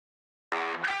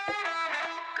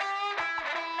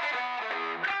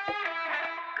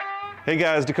Hey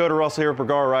guys, Dakota Russell here at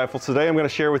Bergara Rifles. Today I'm going to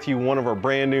share with you one of our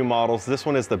brand new models. This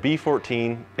one is the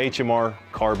B-14 HMR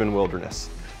Carbon Wilderness.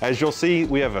 As you'll see,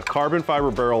 we have a carbon fiber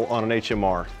barrel on an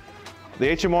HMR. The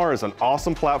HMR is an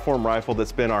awesome platform rifle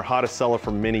that's been our hottest seller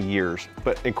for many years,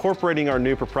 but incorporating our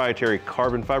new proprietary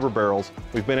carbon fiber barrels,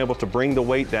 we've been able to bring the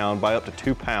weight down by up to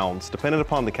 2 pounds, depending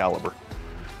upon the caliber.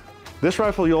 This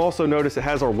rifle, you'll also notice it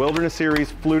has our Wilderness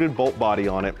series fluted bolt body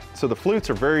on it. So the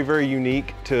flutes are very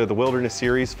unique to the Wilderness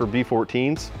series for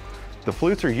B-14s. The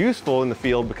flutes are useful in the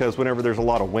field because whenever there's a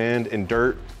lot of wind and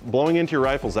dirt blowing into your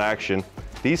rifle's action,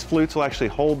 these flutes will actually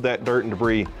hold that dirt and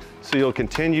debris, so you'll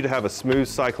continue to have a smooth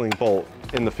cycling bolt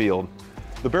in the field.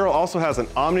 The barrel also has an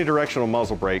omnidirectional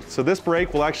muzzle brake, so this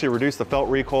brake will actually reduce the felt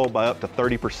recoil by up to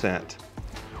 30%.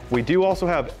 We do also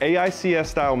have AICS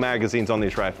style magazines on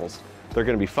these rifles. They're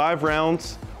going to be 5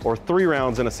 rounds or 3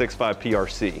 rounds in a 6.5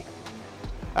 PRC.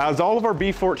 As all of our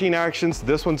B-14 actions,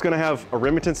 this one's going to have a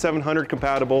Remington 700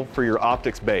 compatible for your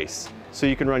optics base, so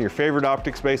you can run your favorite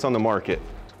optics base on the market.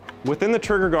 Within the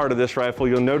trigger guard of this rifle,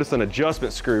 you'll notice an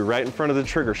adjustment screw right in front of the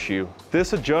trigger shoe.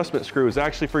 This adjustment screw is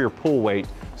actually for your pull weight,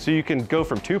 so you can go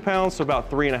from 2 pounds to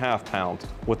about 3.5 pounds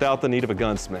without the need of a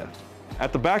gunsmith.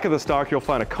 At the back of the stock, you'll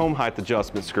find a comb height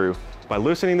adjustment screw. By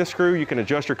loosening the screw, you can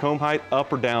adjust your comb height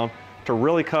up or down to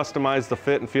really customize the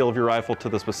fit and feel of your rifle to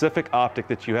the specific optic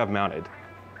that you have mounted.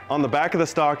 On the back of the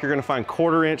stock, you're going to find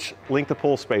 1/4 inch length of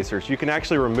pull spacers. You can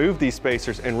actually remove these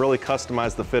spacers and really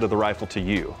customize the fit of the rifle to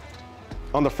you.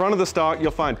 On the front of the stock, you'll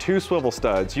find 2 swivel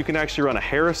studs. You can actually run a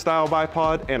Harris style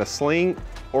bipod and a sling,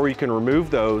 or you can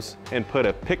remove those and put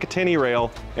a Picatinny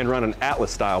rail and run an Atlas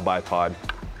style bipod.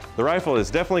 The rifle is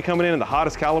definitely coming in the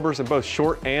hottest calibers in both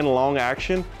short and long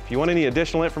action. If you want any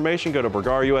additional information, go to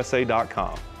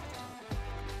bergarusa.com.